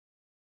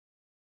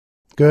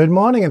Good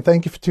morning, and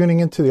thank you for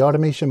tuning into the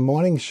Automation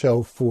Morning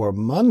Show for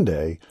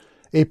Monday,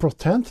 April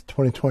 10th,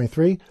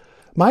 2023.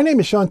 My name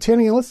is Sean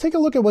Tanning, and let's take a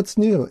look at what's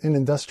new in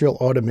industrial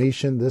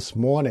automation this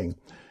morning.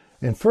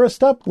 And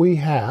first up, we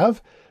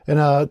have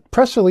a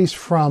press release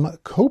from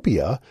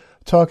Copia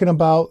talking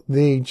about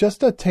the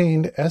just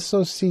attained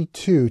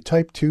SOC2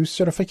 Type 2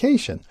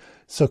 certification.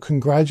 So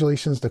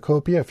congratulations to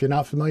Copia. If you're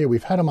not familiar,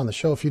 we've had them on the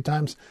show a few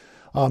times.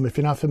 If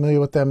you're not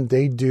familiar with them,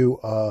 they do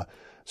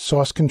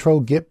source control,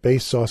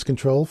 Git-based source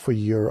control for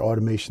your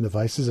automation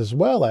devices, as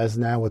well as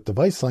now with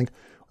DeviceLink,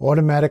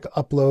 automatic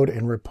upload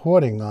and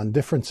reporting on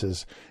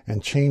differences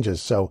and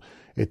changes. So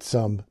it's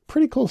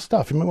pretty cool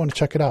stuff. You might want to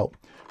check it out.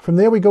 From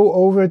there, we go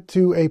over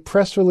to a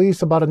press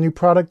release about a new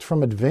product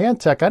from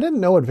Advantech. I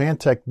didn't know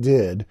Advantech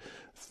did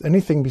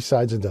anything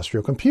besides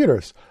industrial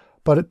computers,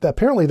 but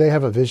apparently they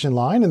have a vision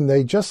line, and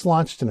they just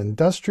launched an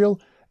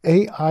industrial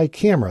AI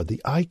camera, the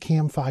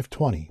iCam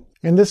 520.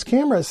 And this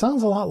camera, it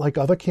sounds a lot like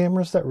other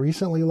cameras that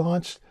recently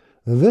launched.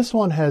 This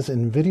one has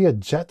NVIDIA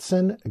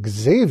Jetson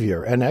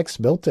Xavier NX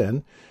built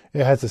in.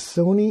 It has a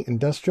Sony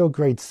industrial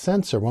grade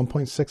sensor,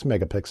 1.6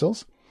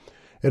 megapixels.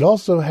 It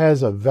also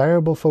has a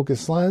variable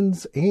focus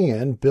lens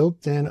and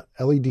built-in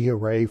LED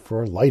array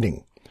for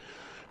lighting.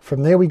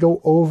 From there, we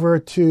go over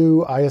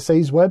to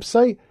ISA's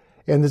website,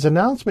 and there's an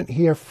announcement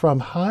here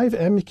from Hive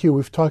MQ.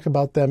 We've talked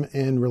about them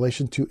in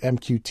relation to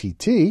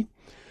MQTT.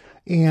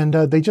 And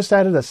they just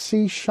added a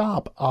C#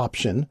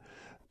 option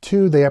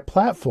to their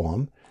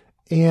platform.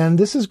 And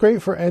this is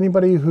great for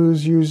anybody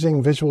who's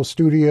using Visual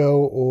Studio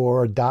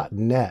or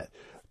 .NET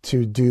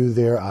to do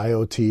their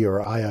IoT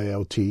or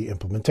IIoT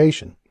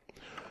implementation.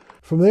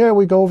 From there,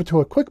 we go over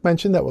to a quick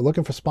mention that we're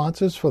looking for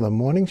sponsors for the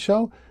morning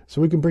show so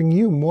we can bring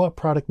you more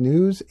product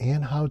news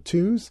and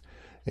how-tos.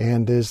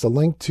 And there's the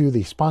link to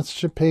the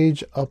sponsorship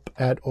page up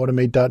at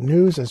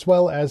automate.news, as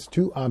well as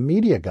to our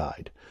media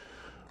guide,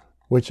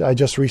 which I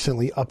just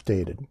recently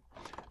updated.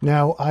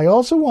 Now, I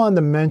also wanted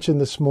to mention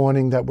this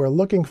morning that we're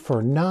looking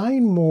for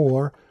 9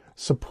 more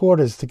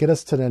supporters to get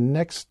us to the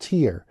next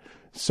tier.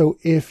 So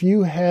if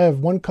you have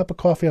 1 cup of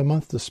coffee a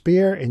month to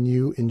spare and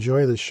you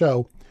enjoy the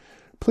show,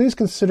 please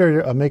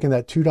consider making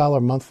that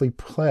 $2 monthly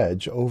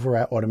pledge over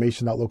at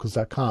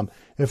automation.locals.com.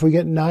 If we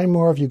get 9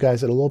 more of you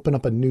guys, it'll open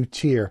up a new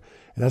tier,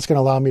 and that's going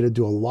to allow me to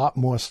do a lot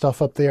more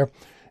stuff up there.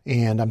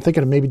 And I'm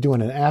thinking of maybe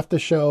doing an after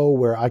show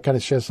where I kind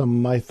of share some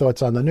of my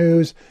thoughts on the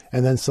news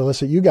and then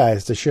solicit you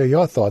guys to share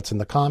your thoughts in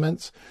the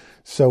comments.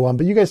 So,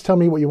 but you guys tell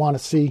me what you want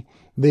to see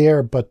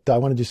there, but I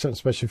want to do something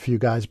special for you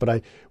guys.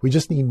 But we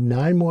just need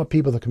 9 more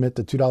people to commit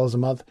to $2 a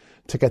month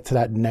to get to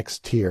that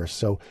next tier.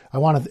 So I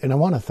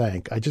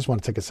just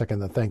want to take a second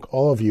to thank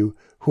all of you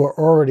who are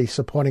already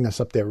supporting us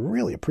up there.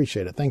 Really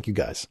appreciate it. Thank you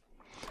guys.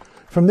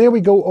 From there,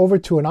 we go over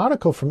to an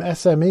article from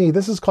SME.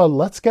 This is called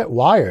Let's Get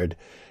Wired.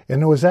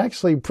 And it was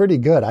actually pretty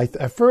good.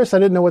 At first, I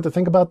didn't know what to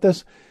think about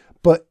this.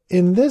 But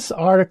in this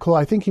article,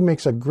 I think he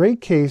makes a great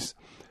case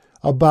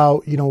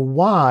about,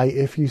 why,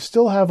 if you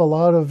still have a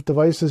lot of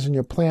devices in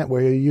your plant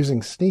where you're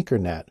using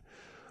SneakerNet,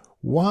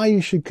 why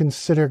you should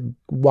consider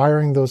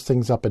wiring those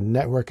things up and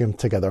networking them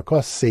together, of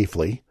course,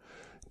 safely.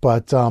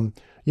 But,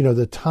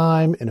 the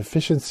time and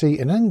efficiency,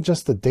 and then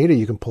just the data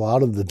you can pull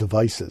out of the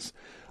devices.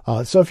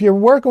 So if you're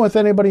working with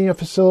anybody in your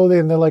facility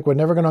and they're like, we're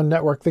never going to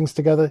network things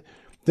together,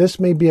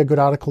 this may be a good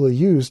article to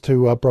use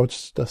to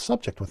broach the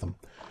subject with them.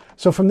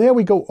 So from there,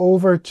 we go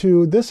over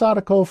to this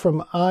article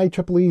from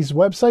IEEE's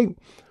website.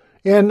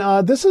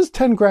 And this is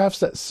 10 graphs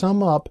that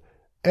sum up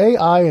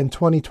AI in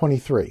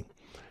 2023.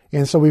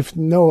 And so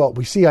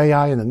we see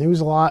AI in the news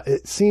a lot.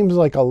 It seems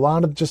like a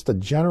lot of just the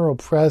general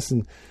press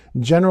and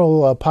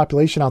general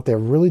population out there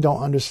really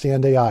don't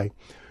understand AI.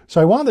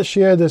 So I wanted to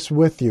share this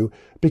with you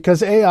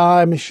because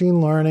AI, machine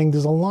learning,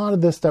 there's a lot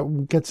of this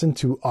that gets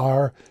into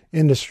our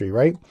industry,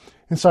 right?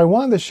 And so I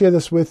wanted to share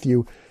this with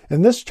you.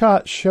 And this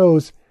chart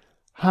shows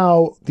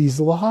how these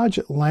large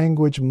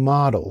language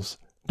models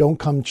don't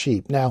come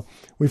cheap. Now,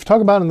 we've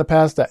talked about in the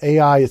past that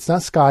AI, it's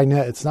not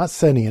Skynet, it's not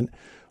sentient.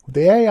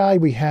 The AI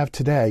we have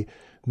today,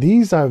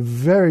 these are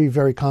very,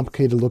 very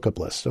complicated lookup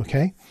lists,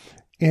 okay?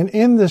 And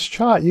in this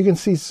chart, you can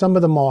see some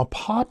of the more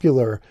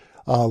popular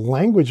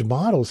language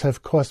models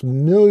have cost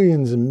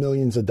millions and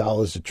millions of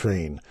dollars to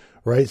train,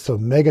 right? So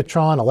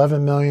Megatron,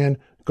 11 million,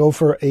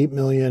 Gopher, 8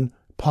 million,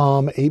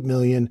 Palm, 8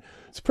 million.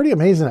 It's pretty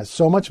amazing that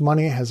so much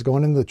money has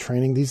gone into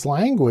training these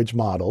language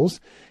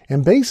models.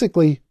 And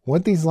basically,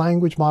 what these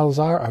language models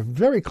are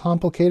very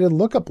complicated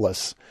lookup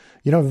lists.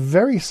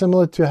 Very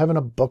similar to having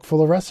a book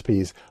full of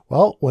recipes.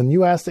 Well, when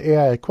you ask the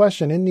AI a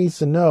question, it needs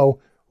to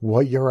know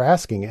what you're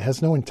asking. It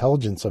has no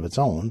intelligence of its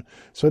own.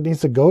 So it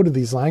needs to go to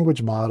these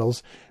language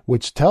models,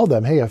 which tell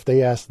them, hey, if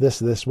they ask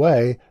this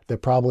way, they're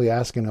probably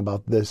asking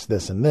about this,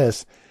 this, and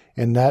this.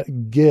 And that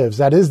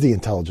is the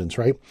intelligence,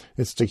 right?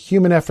 It's the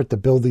human effort to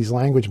build these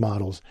language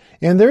models.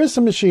 And there is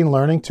some machine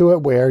learning to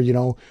it where,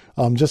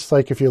 just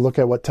like if you look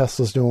at what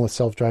Tesla's doing with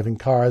self-driving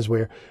cars,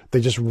 where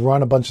they just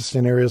run a bunch of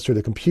scenarios through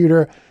the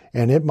computer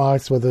and it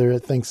marks whether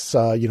it thinks,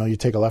 you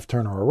take a left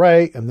turn or a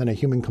right, and then a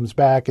human comes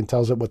back and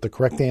tells it what the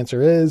correct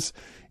answer is.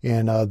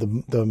 And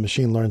the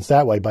machine learns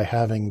that way by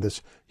having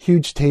this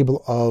huge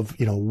table of,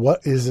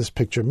 what does this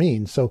picture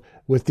mean? So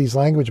with these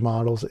language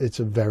models, it's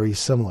very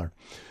similar.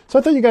 So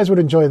I thought you guys would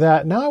enjoy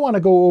that. Now I want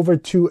to go over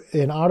to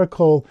an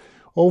article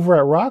over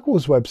at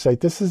Rockwell's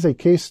website. This is a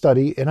case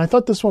study, and I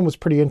thought this one was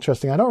pretty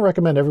interesting. I don't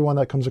recommend everyone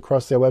that comes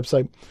across their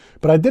website,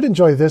 but I did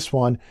enjoy this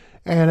one.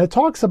 And it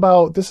talks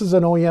about, this is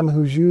an OEM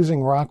who's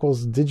using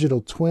Rockwell's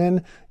digital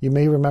twin. You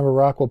may remember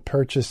Rockwell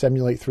purchased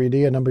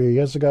Emulate3D a number of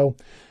years ago.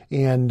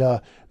 And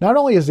not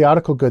only is the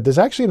article good, there's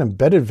actually an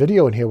embedded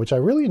video in here, which I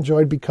really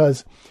enjoyed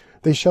because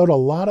they showed a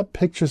lot of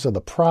pictures of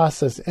the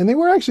process, and they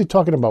were actually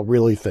talking about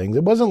really things.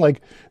 It wasn't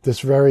like this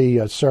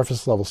very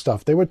surface level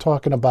stuff. They were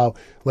talking about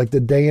like the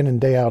day in and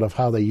day out of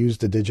how they use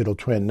the digital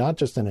twin, not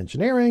just in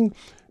engineering,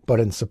 but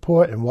in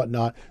support and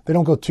whatnot. They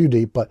don't go too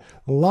deep, but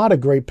a lot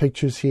of great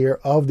pictures here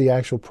of the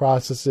actual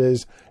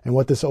processes and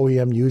what this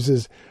OEM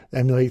uses.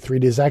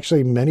 Emulate3D, there's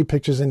actually many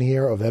pictures in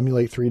here of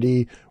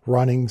Emulate3D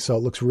running, so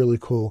it looks really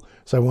cool.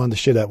 So I wanted to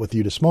share that with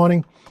you this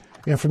morning.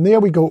 And from there,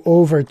 we go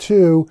over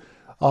to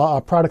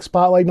our product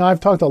spotlight. Now, I've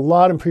talked a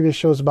lot in previous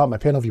shows about my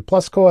PanelView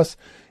Plus course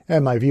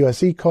and my View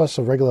SE course,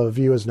 so regular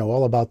viewers know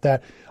all about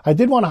that. I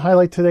did want to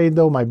highlight today,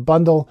 though, my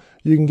bundle.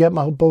 You can get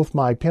both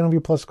my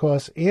PanelView Plus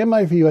course and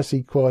my View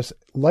SE course,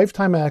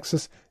 lifetime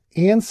access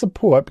and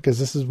support, because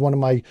this is one of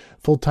my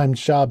full-time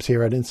jobs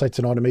here at Insights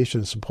and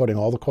Automation, supporting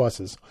all the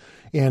courses.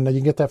 And you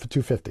can get that for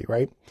 $250,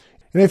 right?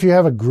 And if you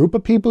have a group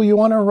of people you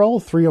want to enroll,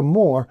 3 or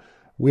more,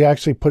 we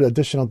actually put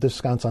additional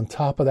discounts on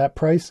top of that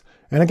price.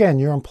 And again,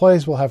 your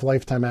employees will have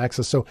lifetime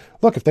access. So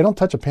look, if they don't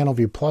touch a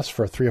PanelView Plus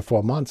for 3 or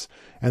 4 months,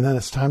 and then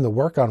it's time to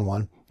work on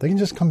one, they can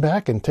just come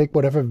back and take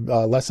whatever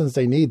lessons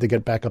they need to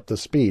get back up to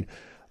speed.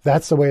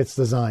 That's the way it's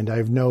designed.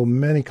 I know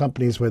many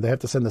companies where they have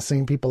to send the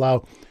same people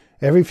out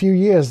every few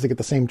years to get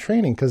the same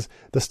training because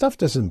the stuff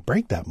doesn't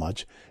break that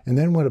much. And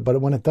then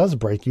when it does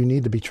break, you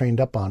need to be trained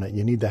up on it.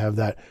 You need to have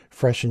that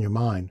fresh in your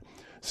mind.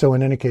 So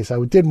in any case,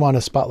 I did want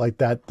to spotlight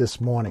that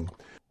this morning.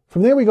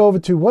 From there, we go over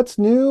to what's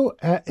new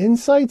at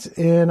Insights,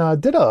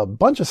 and did a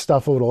bunch of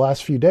stuff over the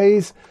last few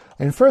days.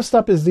 And first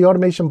up is the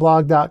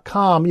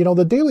automationblog.com.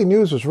 The daily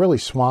news was really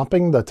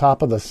swamping the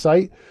top of the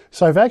site.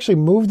 So I've actually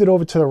moved it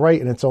over to the right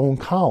in its own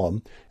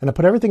column, and I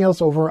put everything else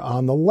over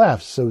on the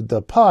left. So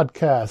the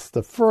podcasts,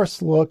 the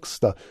first looks,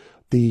 the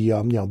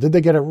did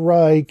they get it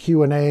right,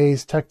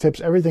 Q&As, tech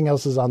tips, everything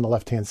else is on the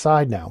left-hand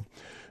side now.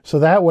 So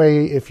that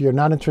way, if you're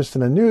not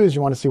interested in the news,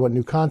 you want to see what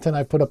new content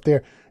I put up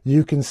there,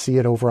 you can see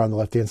it over on the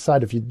left-hand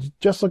side. If you're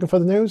just looking for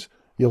the news,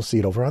 you'll see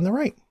it over on the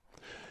right.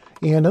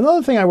 And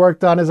another thing I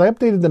worked on is I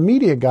updated the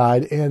media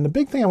guide. And the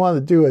big thing I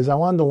wanted to do is I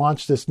wanted to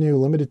launch this new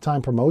limited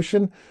time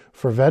promotion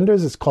for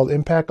vendors. It's called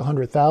Impact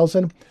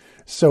 100,000.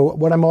 So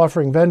what I'm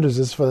offering vendors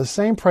is for the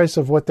same price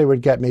of what they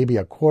would get maybe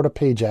a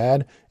quarter-page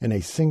ad in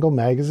a single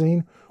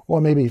magazine,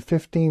 or maybe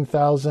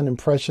 15,000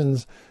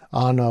 impressions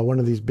on one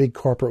of these big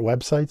corporate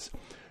websites.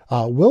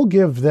 We'll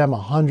give them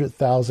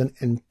 100,000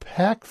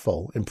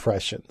 impactful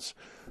impressions.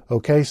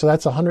 Okay, so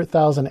that's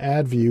 100,000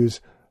 ad views.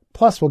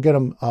 Plus, we'll get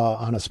them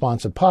on a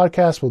sponsored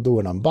podcast. We'll do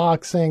an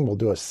unboxing. We'll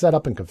do a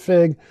setup and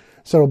config.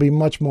 So it'll be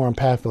much more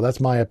impactful.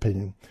 That's my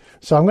opinion.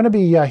 So I'm going to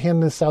be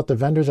handing this out to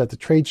vendors at the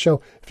trade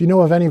show. If you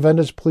know of any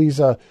vendors, please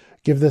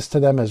give this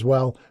to them as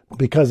well.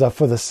 Because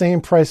for the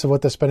same price of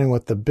what they're spending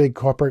with the big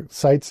corporate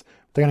sites,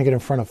 they're going to get in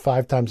front of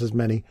 5 times as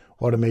many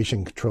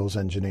automation controls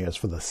engineers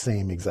for the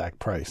same exact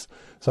price.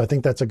 So I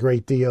think that's a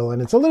great deal.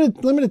 And it's a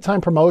limited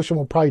time promotion.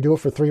 We'll probably do it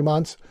for 3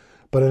 months.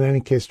 But in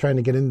any case, trying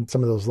to get in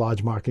some of those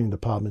large marketing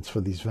departments for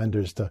these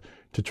vendors to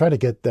try to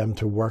get them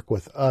to work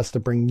with us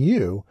to bring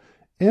you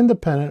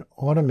independent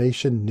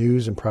automation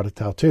news and product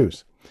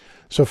how-tos.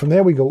 So from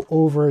there, we go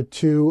over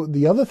to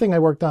the other thing I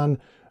worked on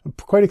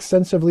quite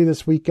extensively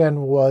this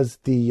weekend was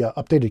the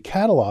updated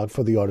catalog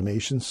for the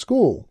Automation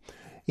School.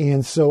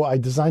 And so I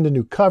designed a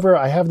new cover.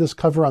 I have this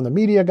cover on the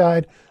media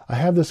guide. I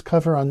have this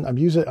cover I'm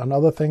using it on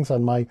other things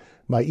on my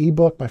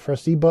ebook, my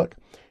first ebook.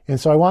 And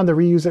so I wanted to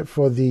reuse it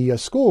for the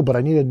school, but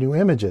I needed new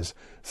images.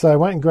 So I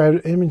went and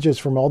grabbed images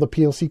from all the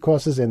PLC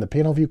courses and the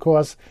PanelView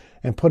course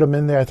and put them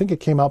in there. I think it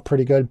came out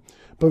pretty good.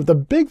 But the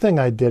big thing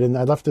I did, and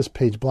I left this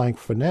page blank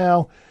for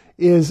now,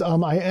 is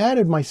I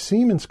added my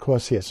Siemens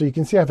course here. So you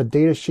can see I have a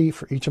data sheet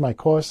for each of my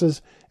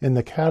courses in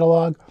the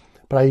catalog,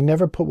 but I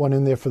never put one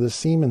in there for the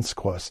Siemens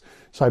course.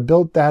 So I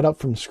built that up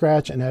from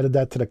scratch and added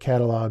that to the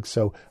catalog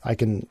so I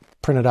can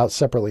print it out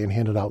separately and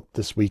hand it out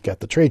this week at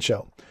the trade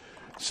show.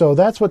 So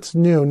that's what's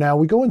new. Now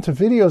we go into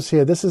videos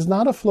here. This is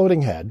not a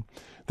floating head.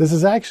 This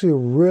is actually a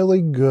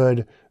really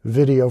good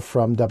video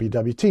from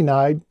WWT. Now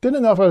I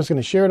didn't know if I was going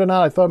to share it or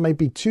not. I thought it might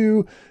be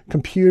too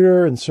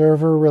computer and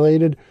server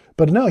related,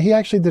 but no, he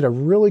actually did a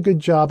really good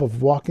job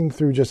of walking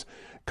through just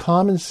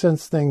common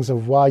sense things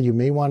of why you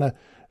may want to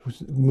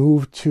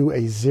move to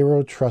a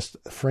zero trust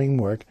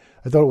framework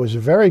I thought it was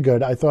very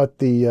good. I thought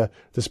the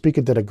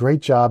speaker did a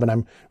great job, and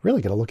I'm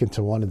really going to look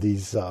into one of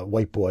these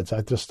whiteboards.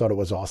 I just thought it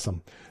was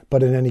awesome.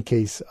 But in any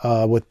case,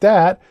 with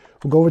that,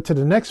 we'll go over to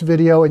the next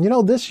video.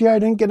 And this year I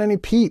didn't get any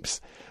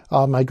peeps.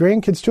 My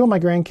grandkids, two of my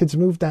grandkids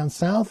moved down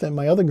south, and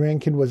my other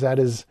grandkid was at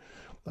his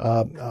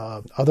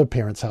other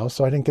parents' house,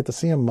 so I didn't get to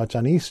see him much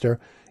on Easter.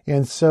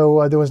 And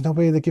so there was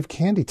nobody to give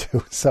candy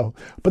to.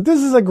 But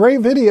this is a great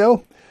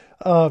video.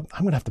 I'm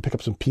going to have to pick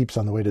up some peeps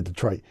on the way to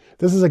Detroit.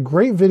 This is a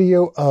great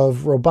video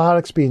of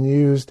robotics being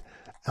used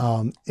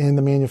in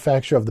the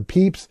manufacture of the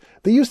peeps.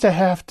 They used to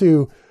have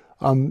to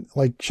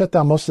shut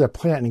down most of their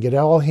plant and get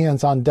all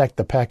hands on deck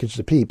to package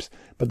the peeps.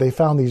 But they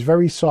found these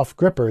very soft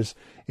grippers.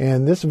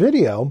 And this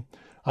video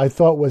I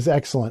thought was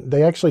excellent.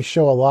 They actually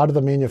show a lot of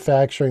the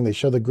manufacturing. They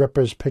show the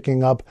grippers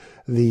picking up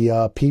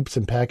the peeps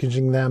and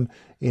packaging them.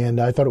 And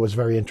I thought it was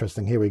very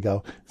interesting. Here we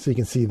go. So you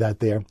can see that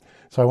there.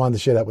 So I wanted to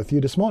share that with you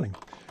this morning.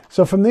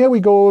 So from there, we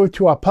go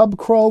to our pub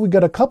crawl. We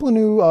got a couple of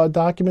new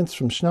documents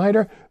from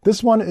Schneider.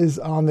 This one is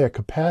on their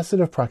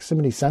capacitive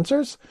proximity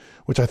sensors,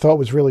 which I thought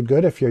was really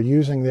good if you're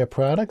using their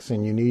products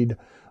and you need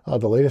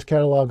the latest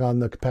catalog on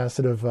the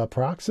capacitive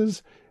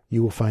proxies.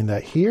 You will find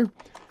that here.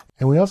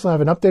 And we also have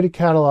an updated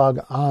catalog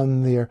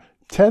on their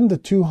 10 to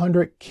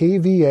 200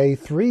 kVA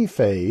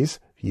three-phase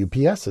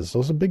UPSs.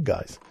 Those are big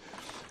guys.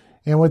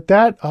 And with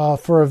that,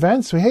 for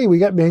events, we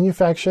got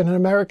Manufacturing in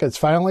America. It's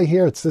finally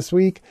here. It's this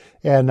week.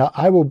 And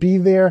I will be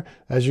there,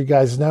 as you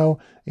guys know.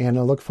 And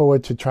I look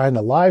forward to trying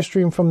to live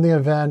stream from the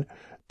event.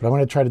 But I'm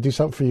going to try to do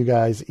something for you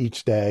guys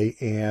each day.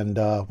 And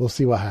we'll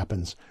see what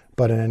happens.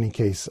 But in any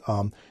case,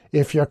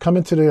 if you're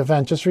coming to the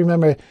event, just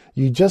remember,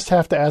 you just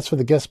have to ask for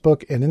the guest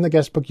book. And in the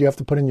guest book, you have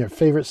to put in your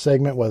favorite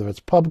segment, whether it's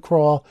pub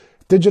crawl,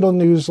 digital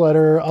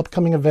newsletter,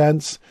 upcoming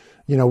events,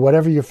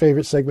 whatever your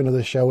favorite segment of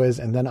the show is,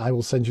 and then I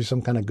will send you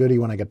some kind of goodie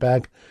when I get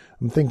back.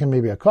 I'm thinking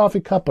maybe a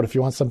coffee cup, but if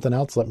you want something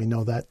else, let me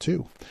know that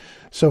too.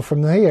 So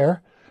from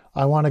there,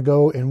 I want to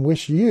go and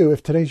wish you,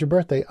 if today's your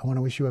birthday, I want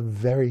to wish you a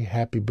very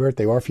happy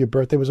birthday. Or if your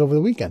birthday was over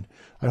the weekend,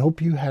 I hope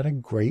you had a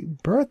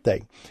great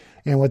birthday.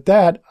 And with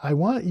that, I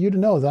want you to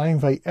know that I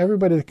invite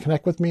everybody to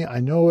connect with me.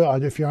 I know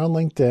if you're on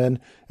LinkedIn,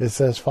 it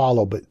says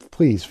follow, but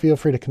please feel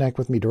free to connect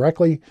with me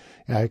directly.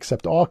 I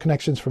accept all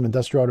connections from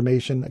industrial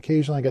automation.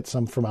 Occasionally I get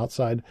some from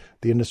outside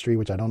the industry,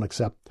 which I don't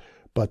accept.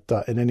 But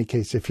in any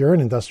case, if you're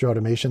in industrial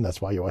automation, that's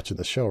why you're watching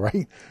the show,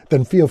 right?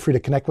 Then feel free to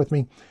connect with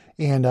me.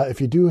 And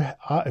if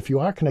you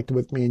are connected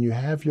with me and you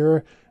have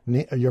your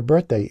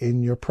birthday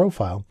in your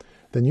profile,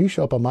 then you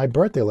show up on my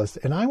birthday list.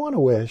 And I want to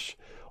wish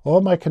all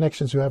my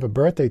connections who have a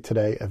birthday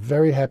today a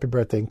very happy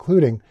birthday,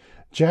 including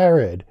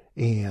Jared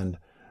and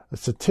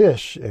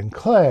Satish and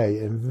Clay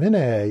and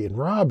Vinay and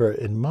Robert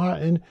and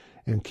Martin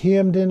and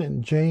Camden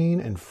and Jane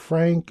and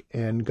Frank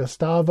and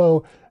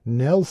Gustavo,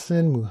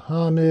 Nelson,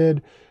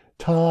 Muhammad,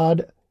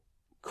 Todd,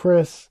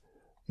 Chris,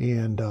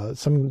 and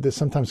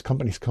sometimes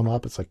companies come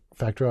up. It's like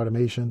factory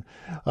automation.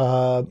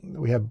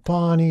 We have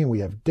Bonnie and we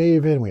have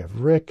David and we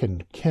have Rick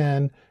and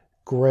Ken,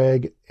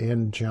 Greg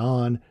and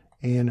John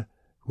and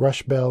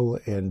Rushbell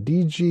and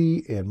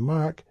DG and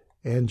Mark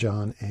and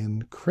John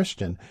and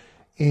Christian.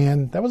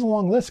 And that was a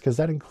long list because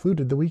that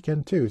included the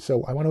weekend too.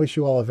 So I want to wish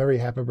you all a very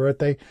happy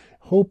birthday.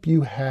 Hope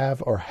you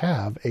have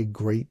a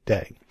great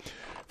day.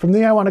 From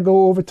there, I want to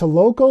go over to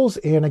locals.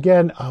 And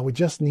again, we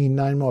just need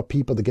 9 more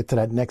people to get to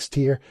that next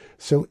tier.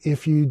 So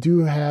if you do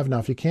have, now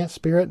if you can't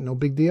spare it, no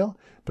big deal.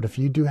 But if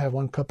you do have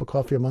 1 cup of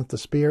coffee a month to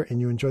spare and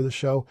you enjoy the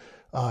show,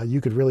 you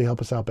could really help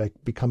us out by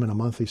becoming a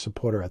monthly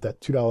supporter at that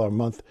 $2 a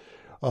month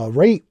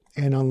rate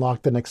and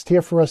unlock the next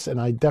tier for us.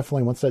 And I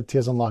definitely, once that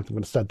tier's unlocked, I'm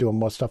going to start doing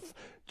more stuff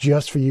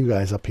just for you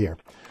guys up here.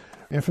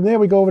 And from there,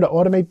 we go over to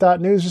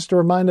automate.news. Just a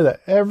reminder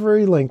that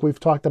every link we've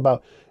talked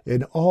about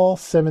in all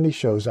 70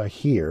 shows are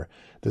here.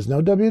 There's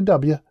no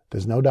www,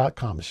 there's no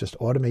 .com. It's just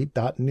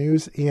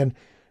automate.news. And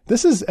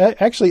this is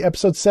actually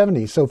episode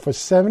 70. So for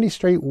 70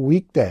 straight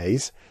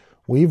weekdays,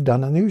 we've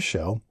done a news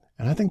show.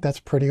 And I think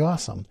that's pretty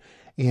awesome.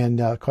 And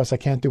of course, I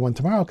can't do one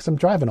tomorrow because I'm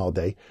driving all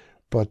day.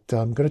 But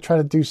I'm going to try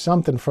to do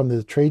something from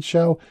the trade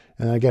show.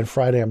 And then again,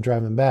 Friday, I'm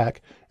driving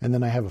back. And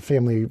then I have a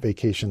family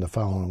vacation the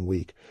following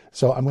week.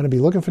 So I'm going to be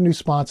looking for new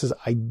sponsors.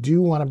 I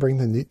do want to bring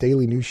the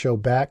daily news show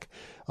back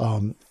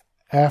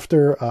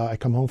after I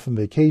come home from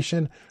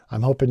vacation.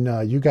 I'm hoping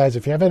you guys,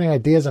 if you have any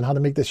ideas on how to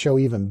make this show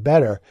even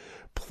better,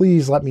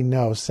 please let me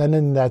know. Send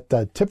in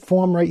that tip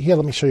form right here.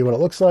 Let me show you what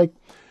it looks like.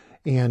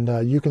 And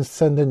you can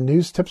send in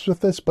news tips with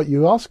this. But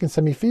you also can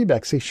send me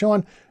feedback. Say,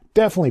 Sean,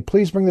 definitely,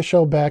 please bring the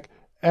show back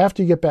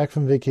after you get back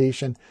from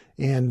vacation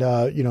and,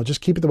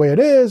 just keep it the way it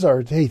is,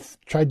 or, hey,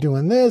 try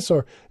doing this,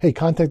 or, hey,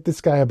 contact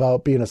this guy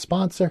about being a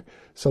sponsor.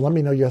 So let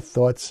me know your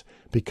thoughts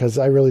because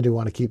I really do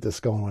want to keep this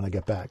going when I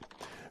get back.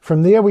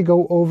 From there, we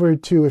go over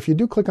to, if you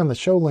do click on the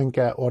show link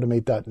at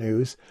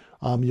automate.news,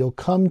 you'll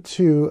come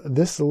to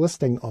this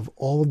listing of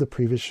all of the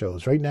previous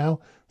shows. Right now,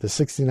 there's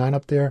 69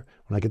 up there.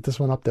 When I get this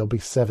one up, there'll be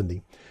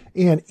 70.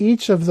 And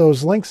each of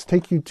those links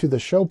take you to the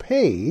show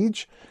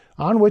page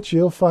on which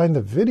you'll find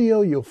the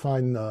video. You'll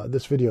find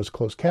this video is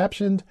closed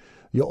captioned.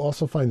 You'll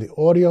also find the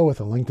audio with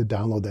a link to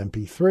download the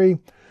MP3.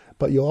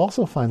 but you'll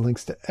also find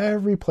links to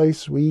every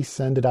place we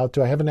send it out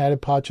to. I haven't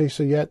added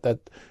Podchaser yet. That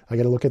I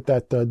got to look at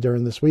that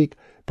during this week.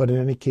 But in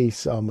any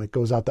case, it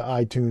goes out to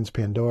iTunes,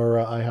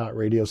 Pandora,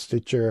 iHeartRadio,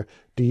 Stitcher,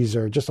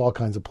 Deezer, just all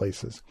kinds of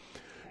places.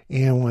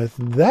 And with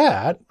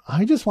that,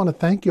 I just want to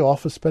thank you all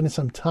for spending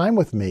some time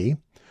with me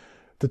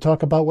to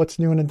talk about what's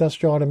new in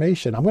industrial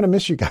automation. I'm going to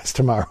miss you guys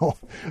tomorrow.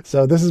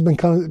 So this has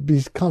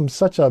become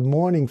such a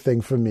morning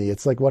thing for me.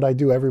 It's like what I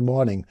do every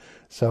morning.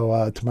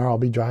 So tomorrow I'll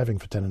be driving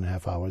for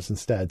 10.5 hours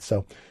instead.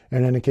 So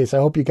in any case, I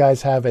hope you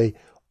guys have a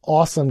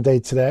awesome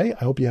day today.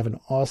 I hope you have an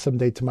awesome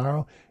day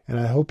tomorrow. And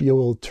I hope you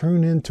will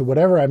tune in to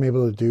whatever I'm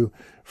able to do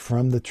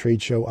from the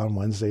trade show on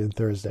Wednesday and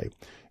Thursday.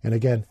 And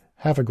again,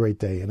 have a great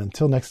day. And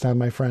until next time,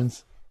 my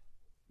friends,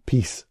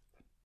 peace.